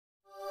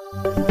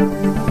Hi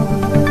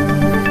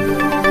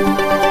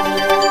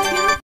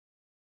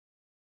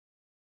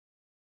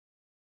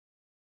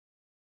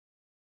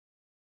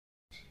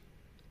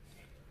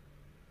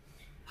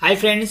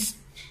friends,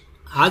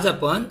 आज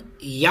आपण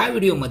या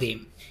व्हिडिओमध्ये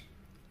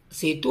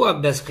सेतू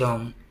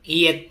अभ्यासक्रम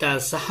इयत्ता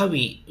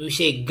 6वी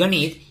विषय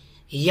गणित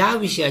या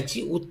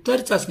विषयाची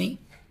उत्तर चाचणी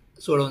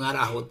सोडवणार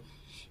आहोत।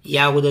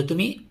 या अगोदर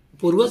तुम्ही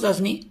पूर्व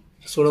चाचणी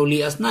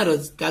सोडवली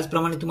असणारच,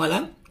 त्याचप्रमाणे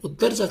तुम्हाला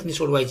उत्तर चाचणी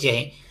सोडवायची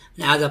आहे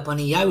आणि आज आपण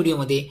या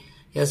व्हिडिओमध्ये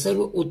या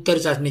सर्व उत्तर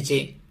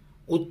चाचणीचे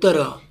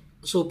उत्तर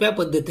सोप्या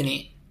पद्धतीने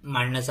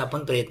मांडण्याचा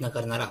आपण प्रयत्न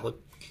करणार आहोत।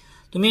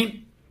 तुम्ही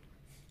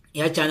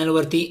या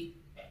चॅनलवरती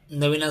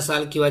नवीन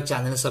असाल किंवा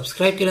चॅनल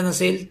सबस्क्राइब केलं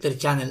नसेल तर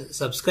चॅनल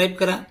सबस्क्राइब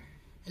करा,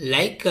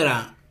 लाईक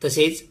करा,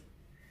 तसेच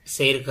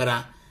शेअर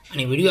करा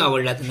आणि व्हिडिओ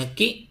आवडला तर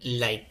नक्की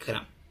लाईक करा।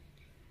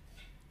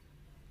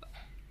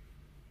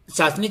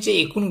 चाचणीचे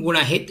एकूण गुण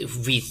आहेत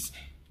 20।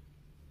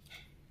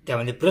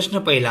 त्यामध्ये प्रश्न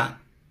पहिला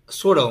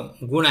सोडव,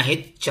 गुण आहेत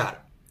 4।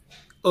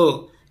 अ,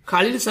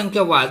 खालील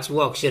संख्या वाच व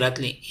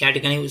अक्षरातली। या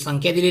ठिकाणी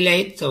संख्या दिलेल्या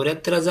आहेत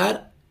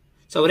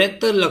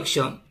 74 लक्ष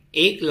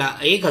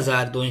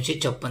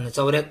 1,0256,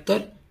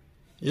 74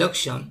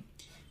 लक्ष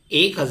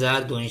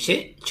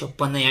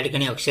 1,256। या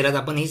ठिकाणी अक्षरात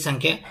आपण ही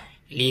संख्या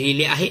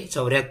लिहिलेली आहे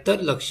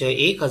 74 लक्ष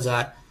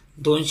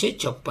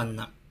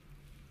 1,256।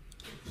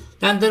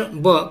 त्यानंतर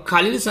ब,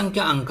 खालील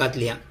संख्या अंकात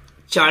लिहा।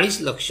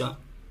 40 लक्ष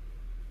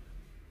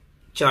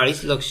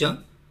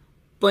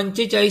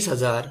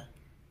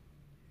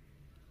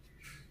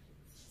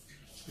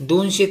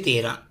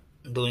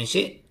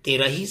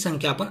 45,213 ही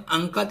संख्या आपण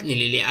अंकात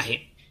लिहिलेली आहे।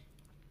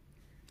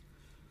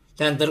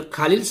 त्यानंतर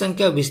खालील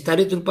संख्या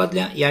विस्तारित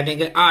रूपातल्या। या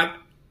ठिकाणी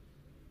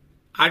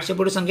 8च्या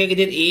पुढे संख्या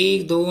किती आहेत?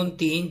 1 2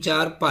 3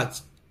 4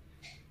 5,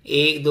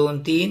 1 2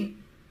 3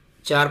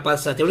 4 5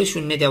 6, तेवढे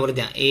शून्य त्यावर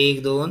द्या।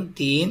 1 2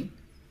 3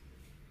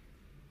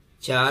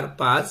 4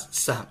 5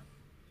 6,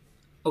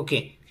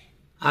 ओके,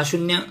 हा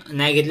शून्य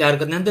नाही घेतला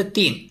हरकत नाही। नंतर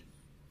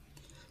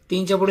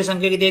 3च्या पुढे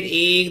संख्या किती आहेत?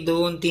 1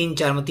 2 3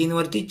 4, मग 3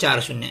 वरती 4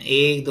 शून्य,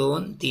 1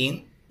 2 3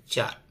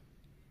 4।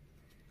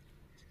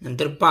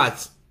 नंतर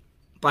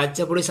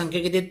 5च्या पुढे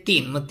संख्या किती आहेत?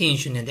 3, मग 3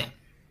 शून्य द्या।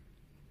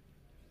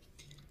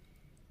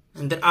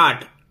 नंतर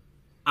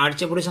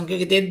 8च्या पुढे संख्या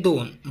किती आहेत?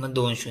 2, मग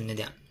 2 शून्य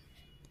द्या।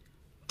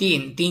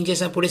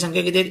 3च्या पुढे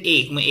संख्या किती आहेत?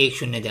 1, मग 1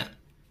 शून्य द्या।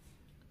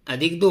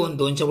 अधिक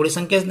 2च्या पुढे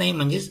संख्याच नाही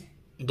म्हणजेच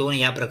 2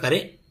 या प्रकारे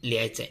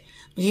लिहायचं आहे,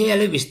 म्हणजे हे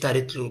आले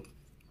विस्तारित रूप।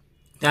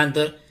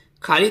 त्यानंतर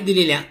खाली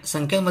दिलेल्या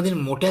संख्यांमधील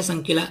मोठ्या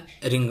संख्येला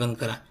रिंगण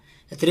करा।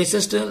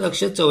 63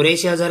 लक्ष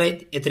 84,000 आहेत,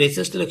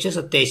 63 लक्ष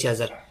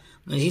 87,000,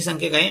 म्हणजे ही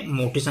संख्या काय?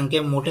 मोठी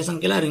संख्या। मोठ्या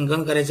संख्येला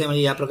रिंगण करायचं आहे,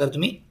 म्हणजे या प्रकारे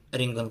तुम्ही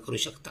रिंगण करू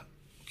शकता।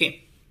 ओके,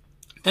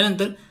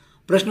 त्यानंतर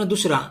प्रश्न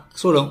दुसरा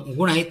सोडव,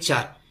 गुण आहेत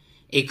 4।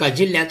 एका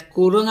जिल्ह्यात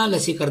कोरोना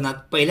लसीकरणात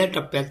पहिल्या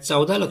टप्प्यात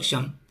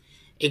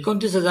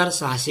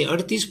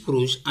 14,29,638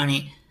 पुरुष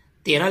आणि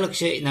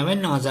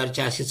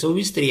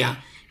 13,99,424 स्त्रिया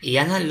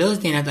यांना लस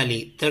देण्यात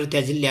आली, तर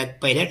त्या जिल्ह्यात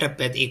पहिल्या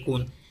टप्प्यात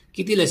एकूण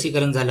किती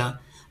लसीकरण झालं?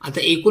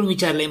 आता एकूण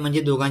विचारलंय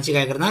म्हणजे दोघांची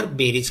काय करणार?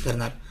 बेरीज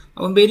करणार।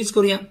 आपण बेरीज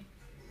करूया।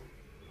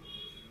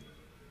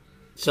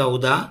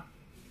 14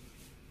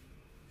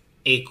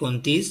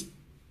 29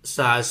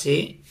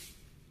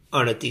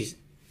 638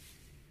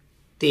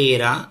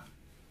 13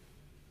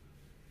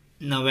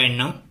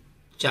 99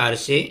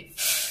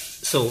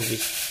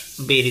 426,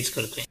 बेरीज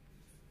करतोय।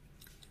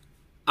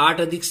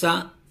 8 अधिक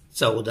 6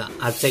 14,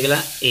 आजचा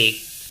गेला 1,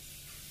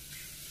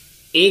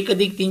 1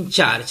 अधिक 3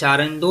 4, 4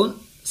 आणि 2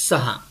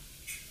 6,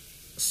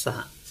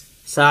 6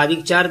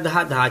 अधिक 4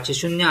 10, 10चे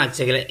 0,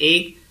 आजचा गेला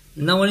 1,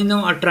 9 आणि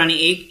 9 18 आणि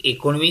 1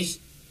 19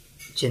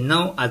 चे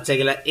 9, आजचा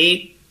गेला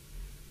 1,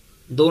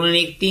 2 आणि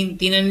 1 3,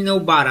 3 आणि 9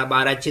 12,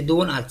 12चे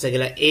 2, आजचा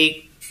गेला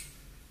 1,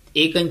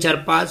 1 आणि 4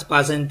 5,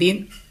 5 आणि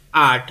 3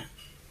 8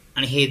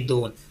 आणि हे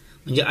 2,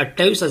 म्हणजे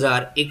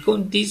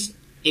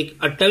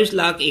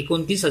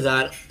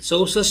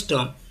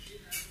 28,29,064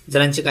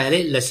 जणांचे काय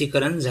झाले?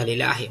 लसीकरण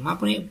झालेले आहे। मग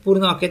आपण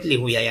पूर्ण वाक्यात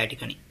लिहूया या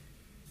ठिकाणी,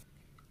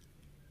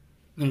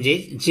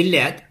 म्हणजे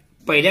जिल्ह्यात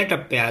पहिल्या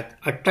टप्प्यात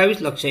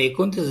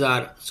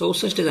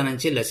 28,29,064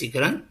 जणांचे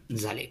लसीकरण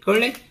झाले।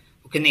 कळले?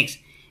 Okay, next.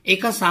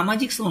 एका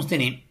सामाजिक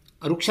संस्थेने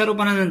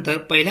वृक्षारोपणानंतर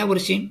पहिल्या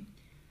वर्षी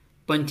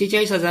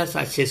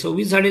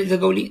 45,726 झाडे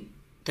जगवली,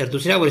 तर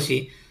दुसऱ्या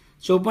वर्षी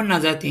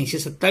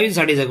 54,327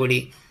 झाडे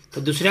जगवली,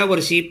 तर दुसऱ्या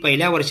वर्षी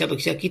पहिल्या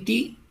वर्षापेक्षा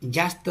किती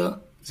जास्त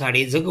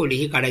झाडे जगवली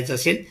हे काढायचं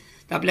असेल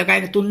तर आपल्याला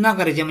काय तुलना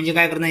करायची, म्हणजे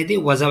काय करणार? ते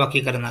वजाबाकी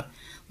करणार।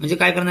 म्हणजे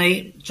काय करणार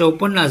आहे?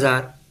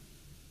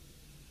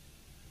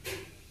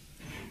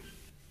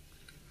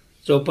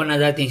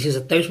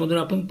 54,327 मधून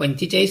आपण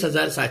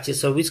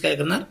 45,726 काय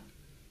करणार?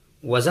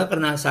 वजा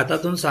करणार।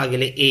 7तून 6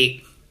 गेले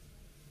 1,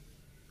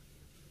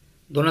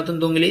 2तून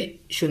 2 गेले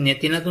 0,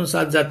 3तून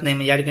 7 जात नाही,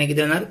 म्हणजे या ठिकाणी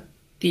किती होणार?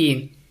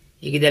 3,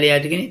 हे किती आले या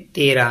ठिकाणी?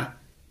 13,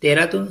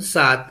 13तून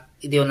 7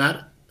 किती होणार?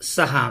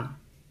 6,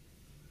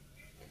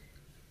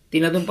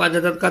 3तून 5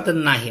 जातात का? तर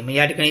नाही, मग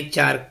या ठिकाणी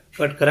 4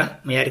 कट करा,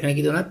 मग या ठिकाणी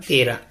किती होणार?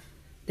 13,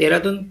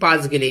 13तून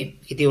 5 गेले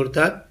किती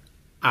उरतात?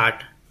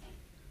 8,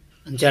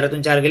 आणि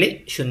 4तून 4 गेले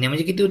 0,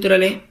 म्हणजे किती उत्तर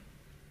आले?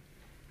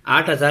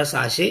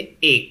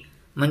 8,601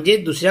 म्हणजे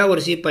दुसऱ्या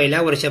वर्षी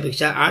पहिल्या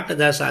वर्षापेक्षा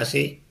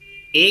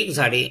 8,601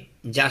 झाडे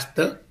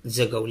जास्त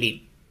जगवली.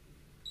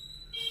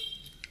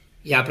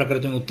 या प्रकारे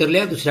तुम्ही उत्तर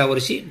लिहा. दुसऱ्या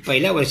वर्षी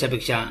पहिल्या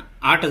वर्षापेक्षा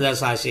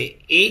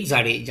 8,601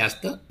 झाडे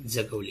जास्त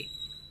जगवली.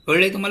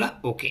 कळले तुम्हाला?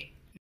 ओके.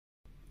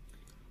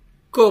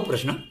 क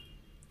प्रश्न.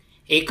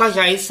 एका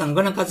शाळेत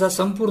संगणकाचा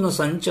संपूर्ण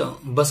संच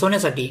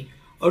बसवण्यासाठी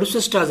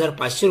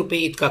 68,500 रुपये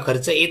इतका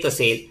खर्च येत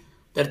असेल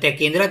तर त्या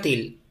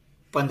केंद्रातील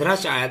 15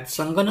 शाळात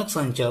संगणक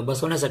संच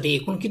बसवण्यासाठी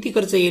एकूण किती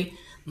खर्च येईल?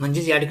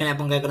 म्हणजेच या ठिकाणी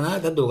आपण काय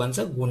करणार, तर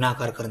दोघांचा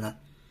गुणाकार करणार.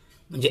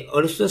 म्हणजे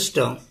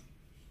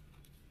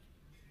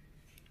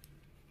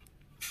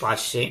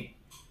 68,500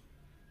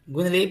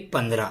 गुणिले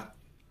 15.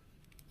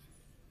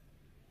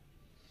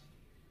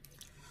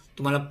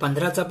 तुम्हाला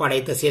 15चा पाडा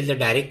येत असेल तर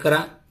डायरेक्ट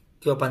करा,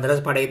 किंवा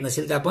 15चा पाडा येत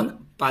नसेल तर आपण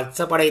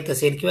 5चा पाडा येत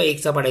असेल किंवा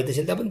 1चा पाडा येत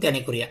असेल तर आपण त्याने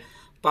करूया.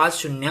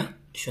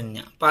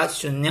 5,0,0,0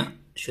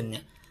 5,0,0,0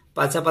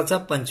 5 5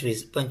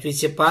 25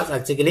 25 5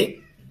 आजचे गेले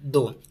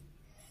 2.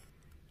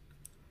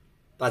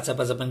 5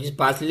 5 25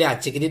 5 लिहिले,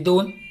 आजचे किती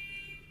 2.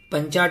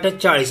 5 8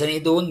 40 आणि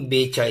 2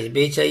 42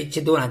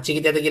 42चे 2 आजचे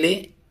किती आता गेले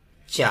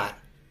 4.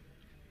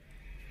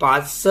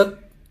 5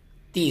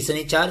 30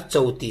 आणि 4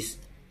 34.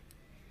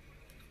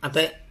 आता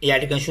या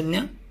ठिकाणी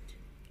 0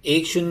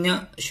 1 0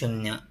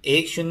 0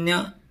 1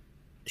 0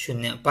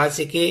 0 5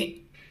 1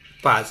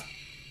 5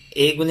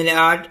 1 गुणिले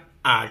 8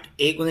 8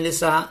 1 गुणिले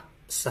 6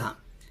 6.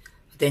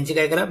 त्यांची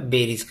काय करा,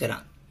 बेरीज करा.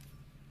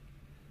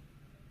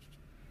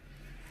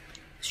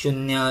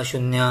 0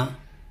 0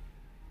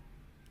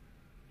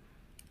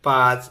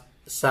 5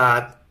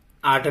 7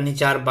 8 आणि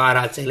 4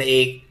 12 गेला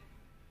 1.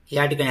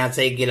 या ठिकाणी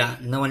आजचा 1 गेला.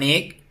 9 आणि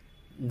 1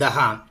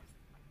 10.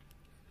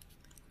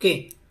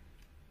 ओके.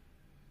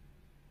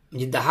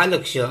 म्हणजे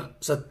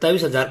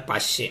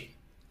 10,27,500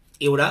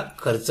 एवढा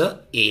खर्च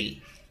येईल.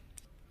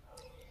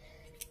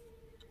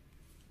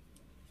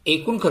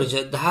 एकूण खर्च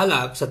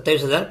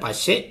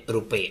 10,27,500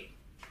 रुपये.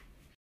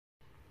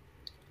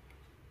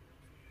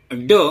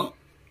 ड.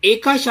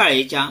 एका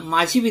शाळेच्या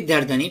माजी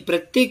विद्यार्थ्यांनी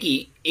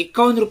प्रत्येकी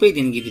 51 रुपये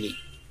देणगी दिली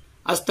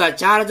असता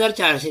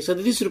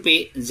 4,437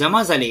 रुपये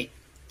जमा झाले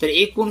तर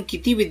एकूण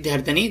किती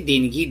विद्यार्थ्यांनी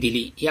देणगी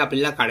दिली हे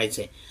आपल्याला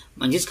काढायचं आहे.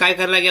 म्हणजेच काय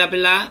करावं लागेल,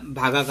 आपल्याला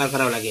भागाकार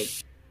करावा लागेल.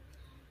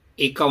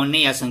 51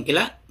 या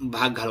संख्येला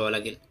भाग घालवा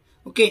लागेल.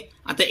 ओके.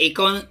 आता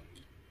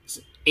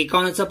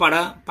 51चा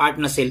पाठ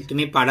नसेल,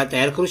 तुम्ही पाडा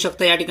तयार करू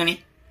शकता. या ठिकाणी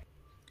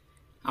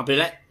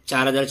आपल्याला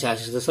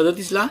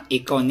 4,437ला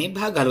 51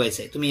 भाग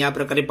घालवायचा आहे. तुम्ही या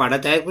प्रकारे पाडा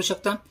तयार करू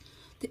शकता.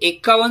 तर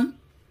 51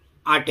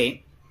 8 आहे.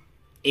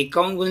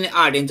 51 गुणिले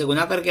 8 यांचा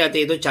गुणाकार केला तर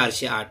येतो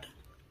 408.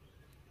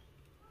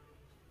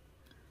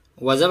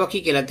 वजाबाकी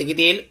केला तर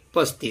किती येईल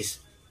 35.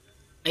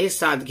 हे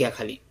 7 घ्या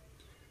खाली.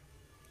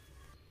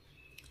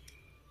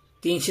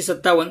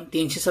 357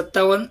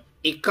 357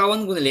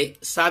 51 गुणिले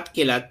 7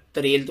 केलात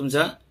तर येईल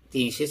तुमचा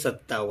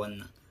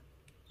 357.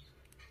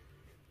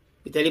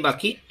 इथे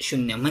बाकी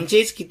 0.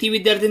 म्हणजेच किती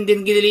विद्यार्थ्यांनी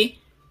देणगी दिली,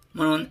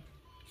 म्हणून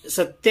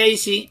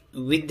 87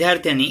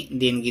 विद्यार्थ्यांनी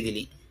देणगी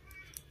दिली.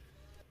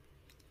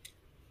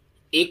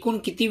 एकूण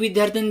किती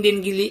विद्यार्थ्यांनी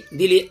देणगी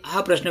दिली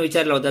हा प्रश्न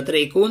विचारला होता. तर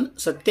एकूण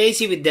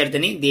 87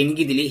 विद्यार्थ्यांनी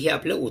देणगी दिली हे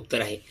आपलं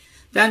उत्तर आहे.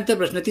 त्यानंतर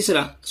प्रश्न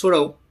तिसरा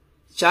सोडव.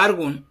 4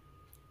 गुण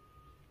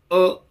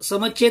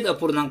समच्छेद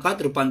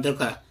अपूर्णांकात रूपांतर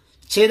करा.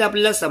 छेद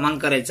आपल्याला समान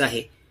करायचा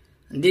आहे.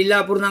 दिलेला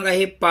अपूर्णांक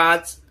आहे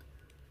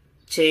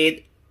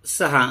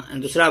 5/6 आणि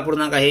दुसरा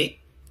अपूर्णांक आहे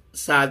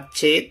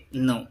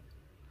 7/9.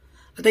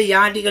 आता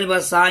या ठिकाणी बघा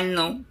 6 आणि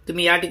 9,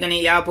 तुम्ही या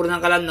ठिकाणी या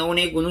अपूर्णांकाला 9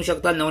 ने गुणू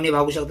शकता, 9 ने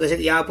भागू शकता. तसेच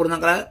या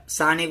अपूर्णांकाला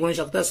 6 ने गुणू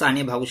शकता, 6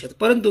 ने भागू शकता.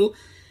 परंतु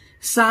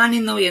 6 आणि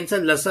 9 यांचा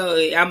लसा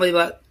यामध्ये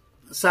बघा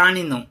 6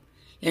 आणि 9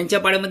 यांच्या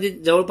पाड्यामध्ये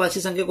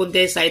जवळपासची संख्या कोणती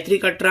आहे, 6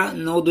 18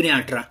 9 दुने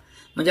 18.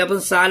 म्हणजे आपण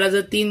 6ला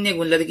जर 3 ने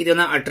गुणलं तर किती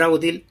होणार 18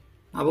 होतील.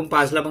 आपण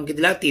 5ला पण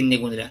कितीला 3 ने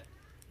गुणल्या.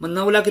 मग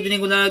 9ला कितीने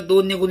गुणला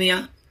 2 ने गुणूया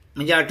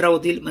म्हणजे 18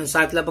 होतील. म्हणजे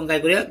 7ला पण काय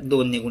करूया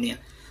 2 ने गुणूया.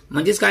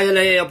 म्हणजेच काय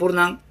झालं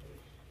अपूर्णांक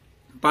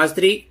 5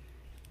 3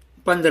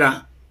 15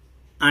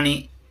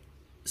 आणि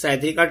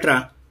 6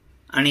 18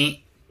 आणि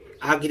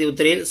हा किती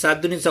उत्तर येईल 7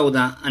 दुने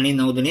 14 आणि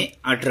 9 दुने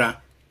 18.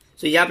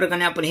 सो या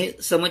प्रकारे आपण हे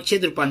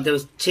समच्छेद रूपांतर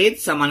छेद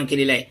समान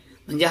केलेला आहे.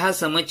 म्हणजे हा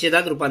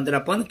समच्छेदात रूपांतर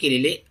आपण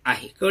केलेले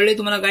आहे. कळले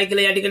तुम्हाला काय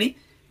केलं या ठिकाणी?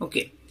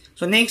 ओके.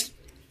 सो नेक्स्ट,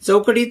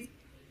 चौकटीत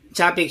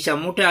च्यापेक्षा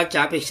मोठा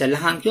च्यापेक्षा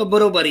लहान किंवा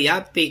बरोबर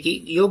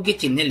यापैकी योग्य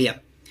चिन्ह लिहा.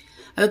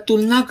 आता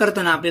तुलना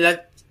करताना आपल्याला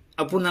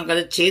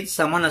अपूर्णांकाचा छेद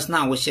समान असणं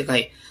आवश्यक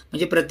आहे.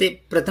 म्हणजे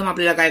प्रथम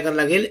आपल्याला काय करावं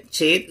लागेल,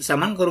 छेद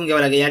समान करून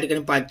घ्यावा लागेल. या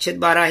ठिकाणी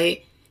 5/12 आहे,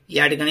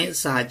 या ठिकाणी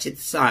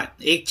 6/6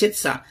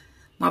 1/6.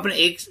 मग आपण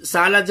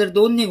 6ला जर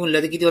 2 ने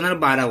गुणलं तर किती होणार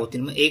 12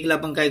 होतील. मग 1ला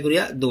आपण काय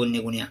करूया 2 ने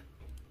गुणूया.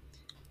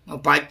 मग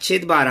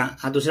 5/12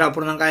 हा दुसरा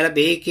अपूर्णांक आला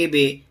 2 के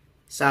 2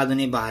 6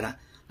 दुने 12.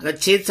 आता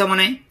छेद समान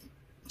आहे.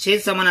 छेद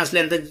समान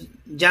असल्यानंतर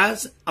ज्या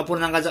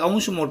अपूर्णांकाचा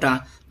अंश मोठा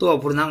तो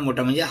अपूर्णांक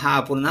मोठा, म्हणजे हा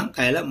अपूर्णांक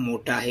कायला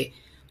मोठा आहे.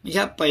 म्हणजे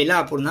हा पहिला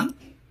अपूर्णांक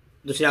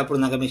दुसऱ्या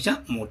अपूर्णांकापेक्षा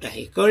मोठा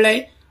आहे.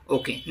 कळलंय?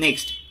 ओके.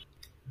 नेक्स्ट,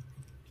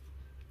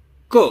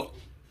 क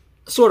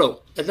सोडव.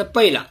 त्यातला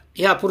पहिला,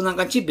 या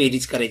अपूर्णांकांची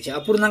बेरीज करायची.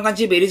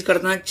 अपूर्णांकांची बेरीज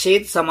करताना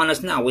छेद समान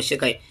असणे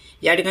आवश्यक आहे.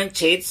 या ठिकाणी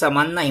छेद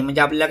समान नाही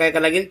म्हणजे आपल्याला काय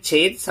करावं लागेल,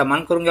 छेद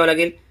समान करून घ्यावं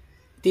लागेल.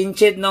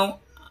 3/9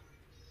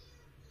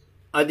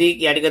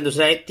 अधिक या ठिकाणी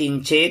दुसरा आहे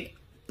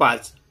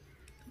 3/5.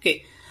 ओके,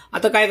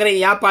 आता काय करायचं,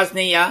 या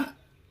 5ने या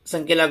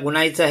संख्येला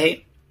गुणायचं आहे,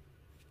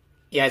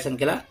 या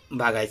संख्येला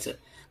भागायचं.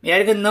 या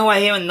ठिकाणी 9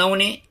 आहे,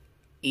 9ने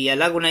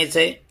याला गुणायचं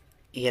आहे,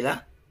 याला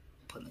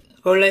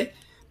कळलंय.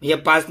 म्हणजे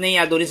 5ने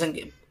या दोन्ही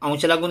संख्ये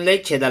अंशाला गुणलंय,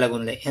 छेदाला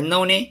गुणलंय. ह्या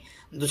 9ने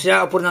दुसऱ्या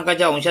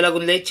अपूर्णांकाच्या अंशाला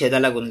गुणलंय,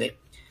 छेदाला गुणलंय.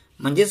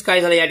 म्हणजेच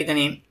काय झालं, या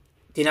ठिकाणी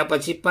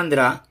 3×5 =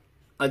 15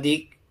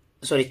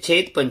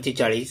 छेद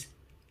 45,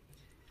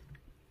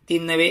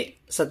 3×9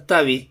 =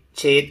 27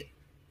 छेद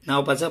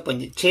 9×5 =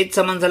 25. छेद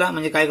समान झाला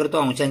म्हणजे काय करतो,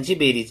 अंशांची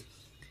बेरीज.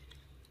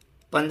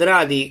 15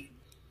 अधिक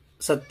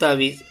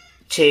 27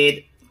 छेद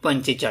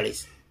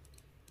 45.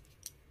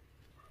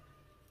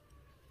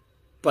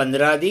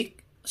 15 अधिक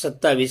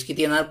 27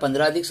 किती येणार,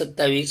 15 अधिक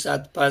 27 7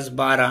 5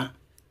 12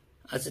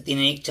 असं 3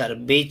 1 4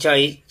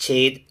 42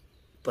 छेद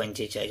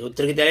 45.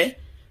 उत्तर किती आले,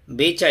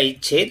 42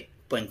 छेद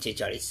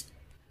 45.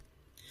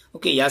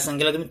 ओके, या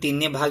संख्येला तुम्ही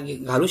 3ने भाग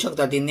घालू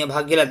शकता. 3ने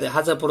भाग गेला तर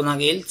हाच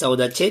अपूर्णांक येईल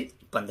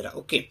 14/15.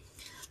 ओके,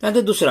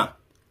 त्यानंतर दुसरा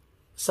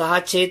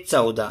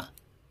 6/14.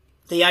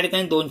 तर या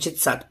ठिकाणी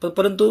 2/7.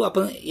 परंतु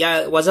आपण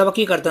या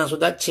वजाबाकी करताना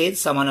सुद्धा छेद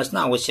समान असणं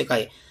आवश्यक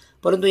आहे.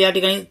 परंतु या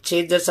ठिकाणी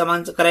छेद जर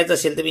समान करायचं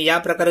असेल तर या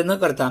प्रकारे न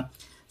करता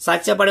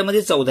 7च्या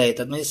पाड्यामध्ये 14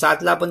 येतात. म्हणजे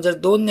 7ला आपण जर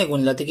 2ने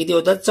गुणला तर किती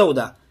होतात,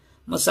 14.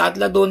 मग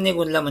 7ला 2ने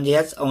गुणला म्हणजे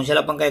ह्याच अंशाला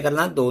आपण काय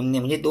करणार, 2ने,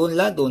 म्हणजे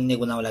 2ला 2ने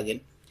गुणावं लागेल.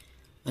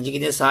 म्हणजे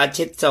किती,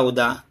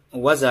 6/14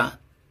 वजा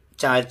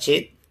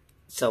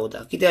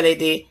 4/14 किती आले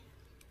ते,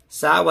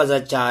 6 वजा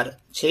 4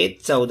 छेद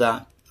 14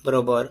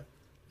 बरोबर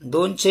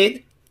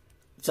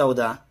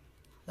 2/14.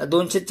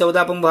 2/14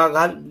 आपण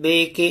भागाल, बे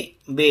एके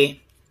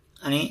बे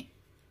आणि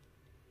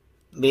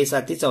बे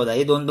 7 14,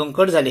 हे 2 2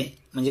 कट झाले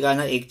म्हणजे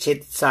काय,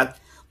 1/7.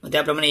 मग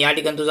त्याप्रमाणे या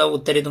ठिकाणी तुझा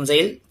उत्तर तुमचा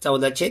येईल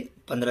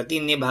 14/15.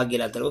 3ने भाग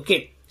गेला तर. ओके,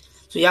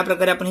 सो या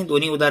प्रकारे आपण ही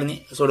दोन्ही उदाहरणे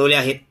सोडवली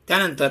आहेत.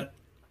 त्यानंतर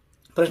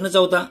प्रश्न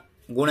चौथा,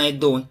 गुण आहेत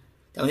 2.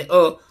 त्यामध्ये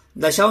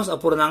दशांश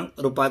अपूर्णांक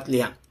रूपात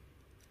लिहा.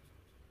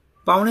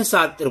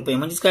 ₹7.5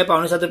 म्हणजेच काय,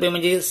 ₹7.5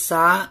 म्हणजे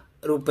 6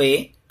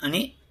 रुपये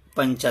आणि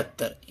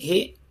 75.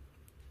 हे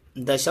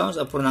दशांश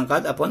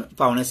अपूर्णांकात आपण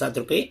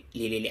 ₹7.5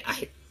 लिहिलेले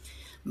आहेत.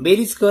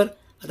 बेरीज कर.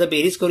 आता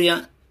बेरीज करूया.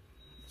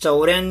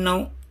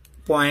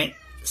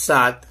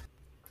 94.7.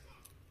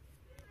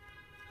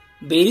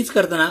 बेरीज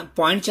करताना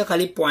पॉईंटच्या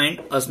खाली पॉईंट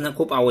असणं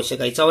खूप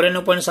आवश्यक आहे.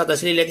 94.7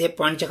 असलेले हे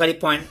पॉईंटच्या खाली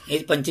पॉईंट हे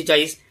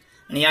 45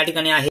 आणि या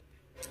ठिकाणी आहे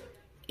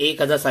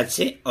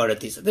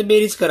 1738. आता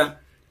बेरीज करा.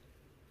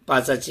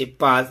 5चे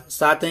 5,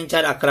 7 आणि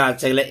 4 11,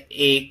 हातचा गेला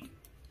 1,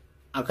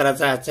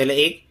 11चा हातचा गेला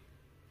 1,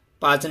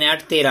 5 आणि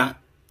 8 13,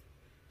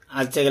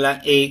 हातचा गेला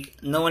 1,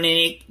 9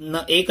 आणि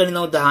 1 आणि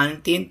 9 10 आणि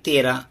 3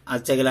 13,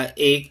 हातचा गेला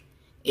 1,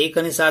 1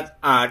 आणि 7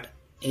 8,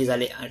 हे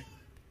झाले 8.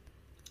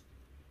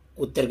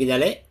 उत्तर किती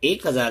झाले,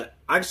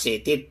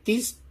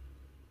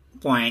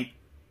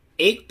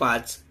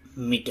 1833.15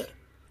 मीटर.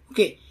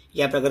 ओके,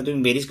 या प्रकारे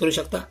तुम्ही बेरीज करू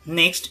शकता.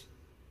 नेक्स्ट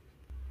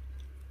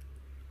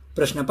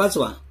प्रश्न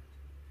 5वा.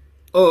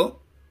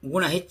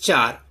 गुण आहे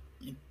 4.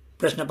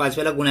 प्रश्न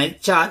 5व्याला गुण आहे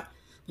 4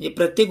 म्हणजे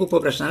प्रत्येक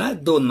उपप्रश्नाला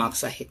 2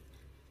 मार्क्स आहेत.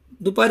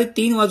 दुपारी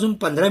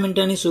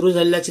 3:15 सुरू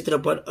झालेला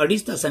चित्रपट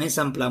 2.5 तासाने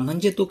संपला.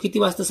 म्हणजे तो किती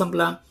वाजता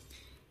संपला,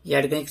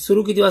 या ठिकाणी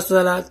सुरू किती वाजता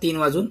झाला,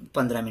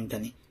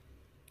 3:15.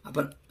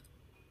 आपण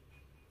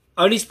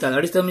 2.5 तास,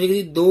 2.5 तास म्हणजे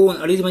किती,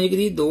 2.5 म्हणजे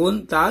किती, 2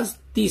 तास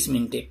 30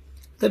 मिनिटे.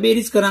 तर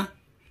बेरीज करा.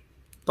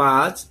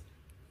 5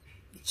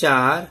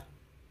 4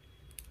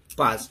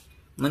 5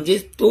 म्हणजे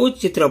तो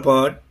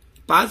चित्रपट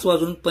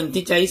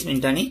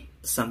 5:45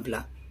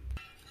 संपला.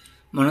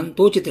 म्हणून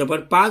तो चित्रपट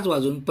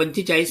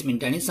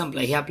 5:45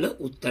 संपला. हे आपलं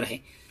उत्तर आहे.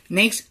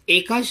 नेक्स्ट,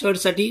 एका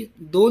शर्टसाठी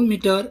 2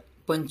 मीटर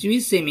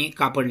 25 सेमी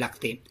कापड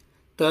लागते.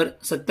 तर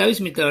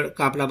 27 मीटर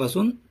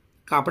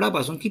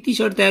कापडापासून किती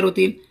शर्ट तयार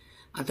होतील.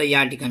 आता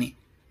या ठिकाणी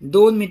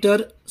 2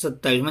 मीटर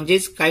 27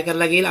 म्हणजेच काय करायला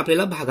लागेल,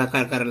 आपल्याला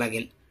भागाकार करायला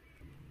लागेल.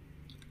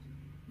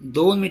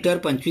 2 मीटर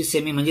 25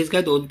 सेमी म्हणजेच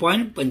काय,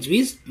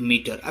 2.25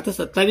 मीटर. आता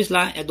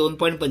 27ला या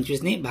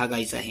 2.25 ने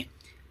भागायचं आहे.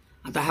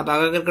 आता हा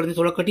भागाकार करणे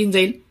थोडा कठीण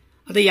जाईल.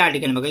 आता या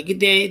ठिकाणी बघा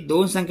किती आहे,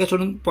 2 संख्या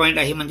सोडून पॉईंट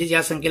आहे म्हणजे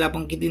या संख्येला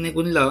आपण कितीने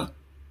गुणलं,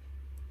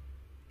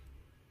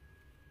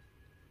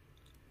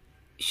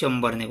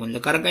 100 ने गुणलं.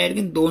 कारण काय,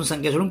 2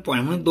 संख्या सोडून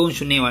पॉईंट म्हणून 2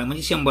 शून्य वाढ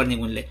म्हणजे 100 ने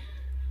गुणले.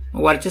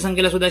 वरच्या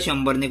संख्येला सुद्धा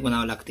 100 ने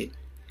गुणावं लागते.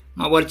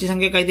 मग वरची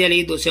संख्या काय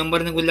आली,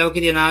 100 ने गुणल्यावर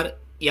किती येणार,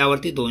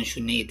 यावरती 2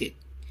 शून्य येते.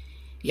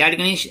 या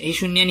ठिकाणी हे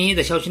शून्य आणि हे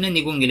दशांश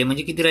निघून गेले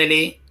म्हणजे किती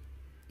राहिले,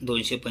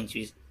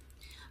 225.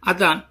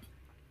 आता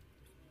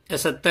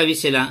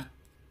 27ला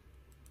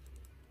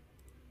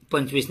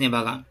 25 ने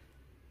भागा.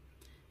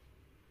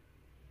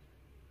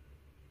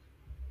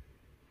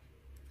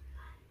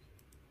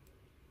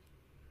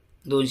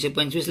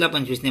 ला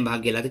 25 ने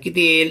भाग गेला तर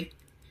किती येईल,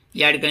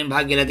 या ठिकाणी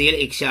भाग गेला तर येईल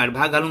 108.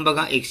 भाग घालून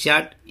बघा,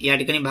 108 या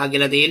ठिकाणी भाग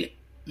गेला तर येईल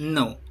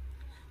 9.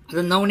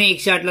 आता 9 ने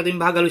 108ला तुम्ही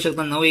भाग घालू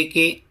शकता. 9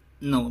 1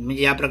 9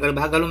 म्हणजे या प्रकारे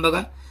भाग घालून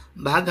बघा.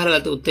 भाग घालवला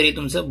तर उत्तर येईल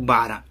तुमचं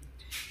 12.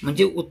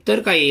 म्हणजे उत्तर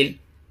काय येईल,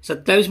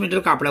 27 मीटर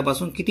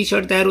कापडापासून किती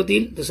शर्ट तयार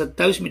होतील, तर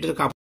 27 मीटर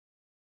कापड